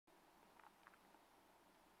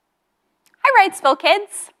Wrightsville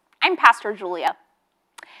kids, I'm Pastor Julia.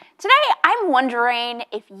 Today I'm wondering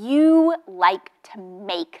if you like to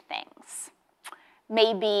make things.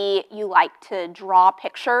 Maybe you like to draw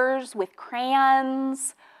pictures with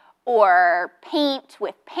crayons, or paint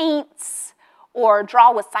with paints, or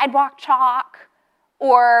draw with sidewalk chalk,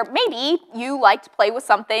 or maybe you like to play with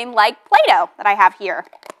something like Play-Doh that I have here.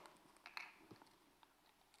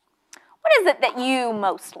 What is it that you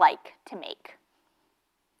most like to make?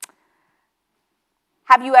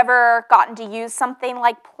 Have you ever gotten to use something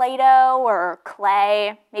like Play-Doh or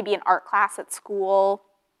clay, maybe in art class at school?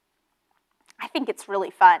 I think it's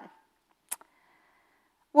really fun.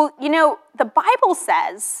 Well, you know, the Bible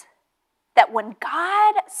says that when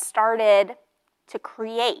God started to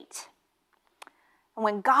create, and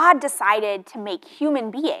when God decided to make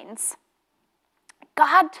human beings,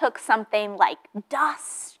 God took something like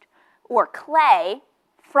dust or clay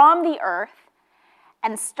from the earth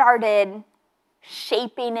and started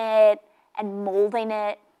shaping it and molding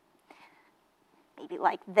it, maybe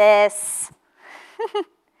like this,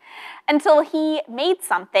 until he made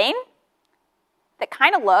something that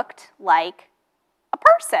kind of looked like a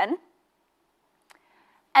person.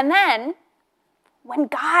 And then, when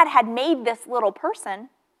God had made this little person,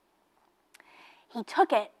 he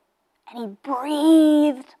took it and he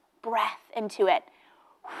breathed breath into it.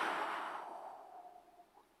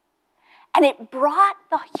 And it brought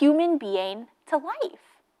the human being to life.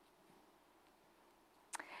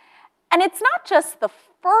 And it's not just the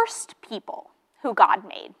first people who God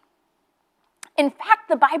made. In fact,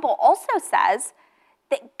 the Bible also says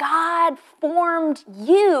that God formed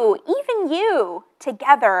you, even you,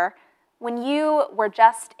 together when you were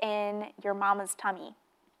just in your mama's tummy.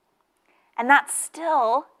 And that's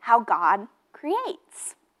still how God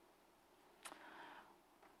creates.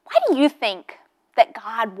 Why do you think that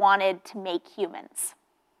God wanted to make humans?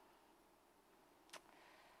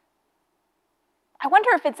 I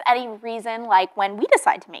wonder if it's any reason like when we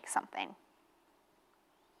decide to make something.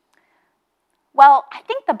 Well, I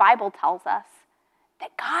think the Bible tells us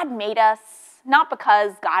that God made us not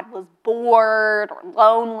because God was bored or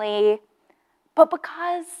lonely, but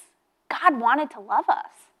because God wanted to love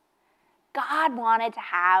us. God wanted to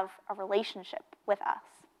have a relationship with us.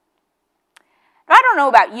 Now, I don't know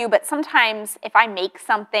about you, but sometimes if I make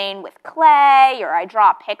something with clay or I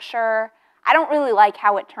draw a picture, I don't really like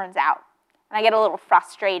how it turns out. And I get a little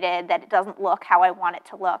frustrated that it doesn't look how I want it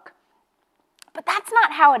to look. But that's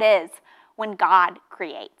not how it is when God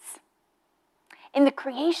creates. In the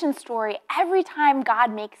creation story, every time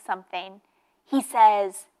God makes something, he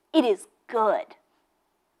says, "It is good."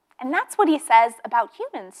 And that's what he says about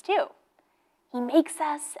humans too. He makes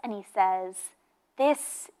us and he says,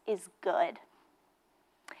 "This is good."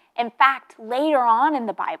 In fact, later on in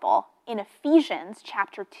the Bible, in Ephesians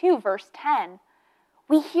chapter 2, verse 10,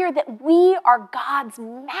 we hear that we are God's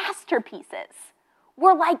masterpieces.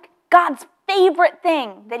 We're like God's favorite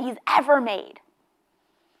thing that he's ever made.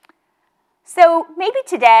 So maybe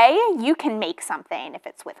today you can make something, if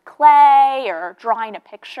it's with clay or drawing a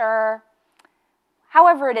picture,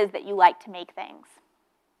 however it is that you like to make things.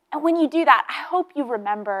 And when you do that, I hope you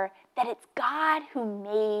remember that it's God who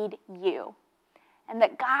made you, and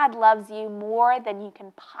that God loves you more than you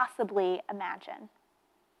can possibly imagine.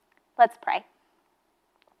 Let's pray.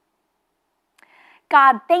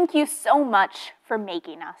 God, thank you so much for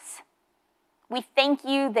making us. We thank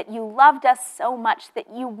you that you loved us so much that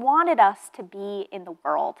you wanted us to be in the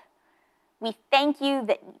world. We thank you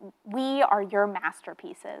that we are your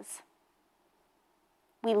masterpieces.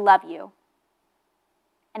 We love you.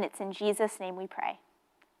 And it's in Jesus' name we pray.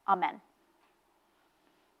 Amen.